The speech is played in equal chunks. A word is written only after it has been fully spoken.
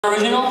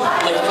Original,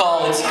 they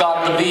call It's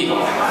Got the Beat.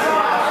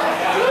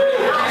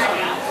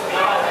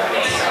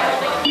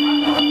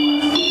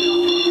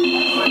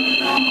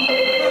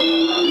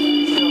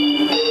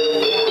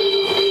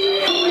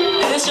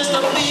 It's just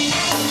a beat,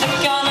 the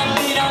kind of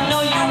beat I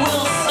know you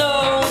will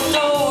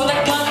so the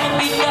kind of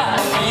beat that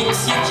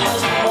makes you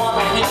just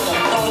wanna hit the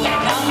floor, the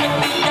kind of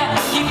beat that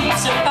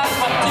keeps you back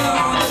right to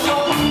the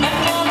door, that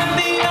kind of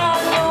beat I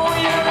know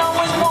you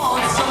always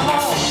want some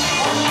more.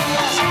 Only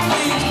ask,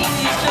 please,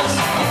 please, just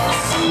give us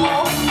some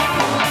more.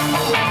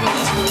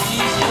 Please,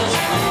 please, just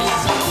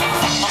please.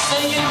 I'll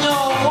say you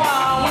know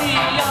why we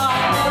are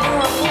never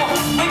a war.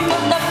 We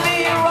got that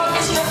beat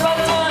rockin' straight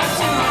right down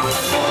to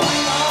the floor.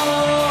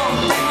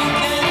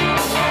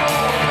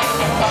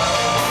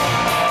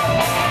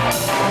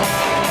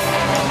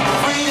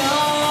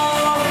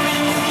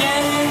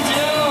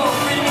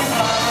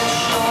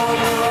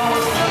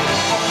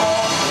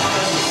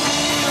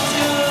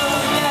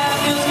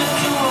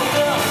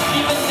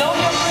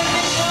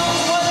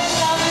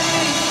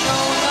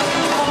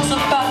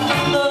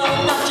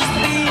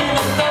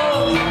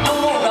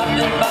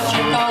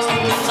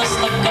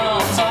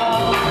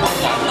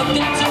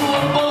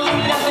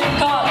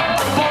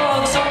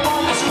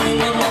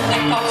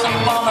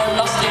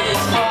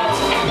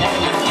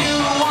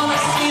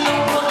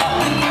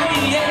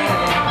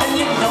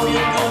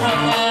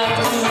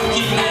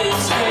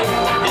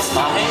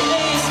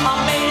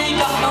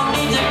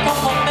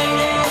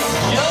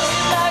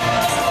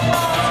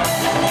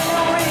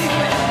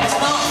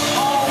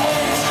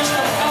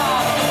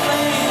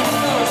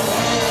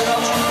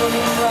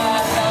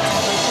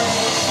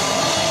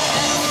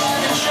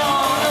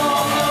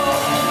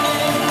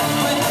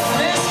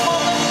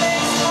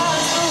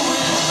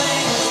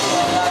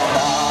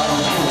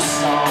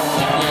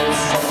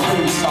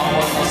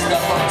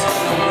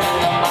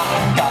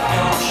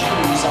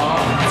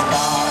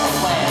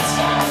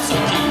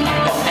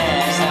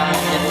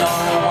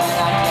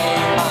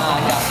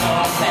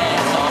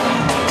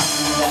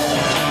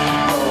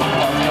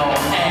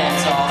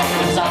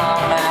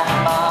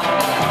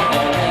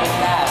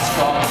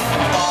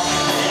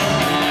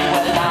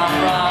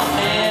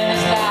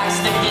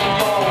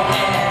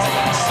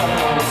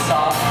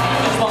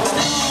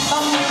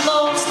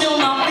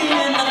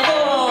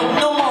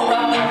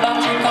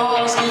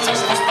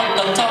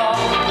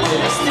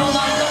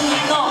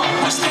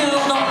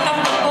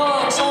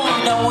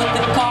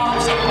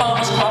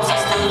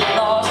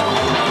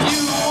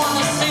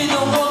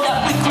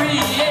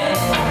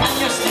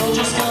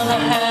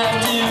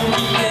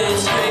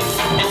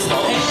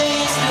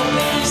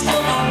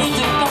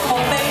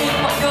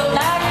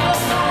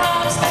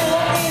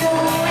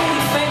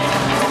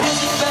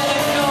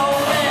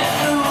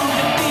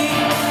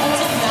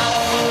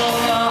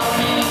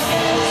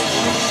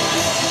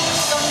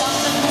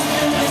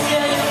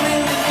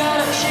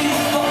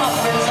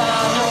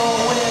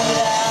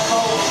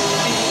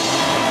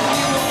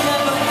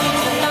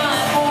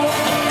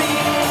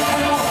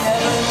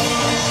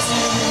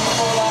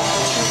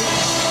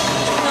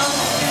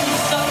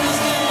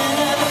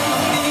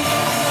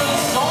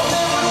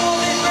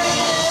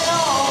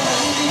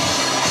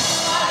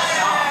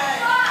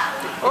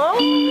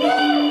 Oh!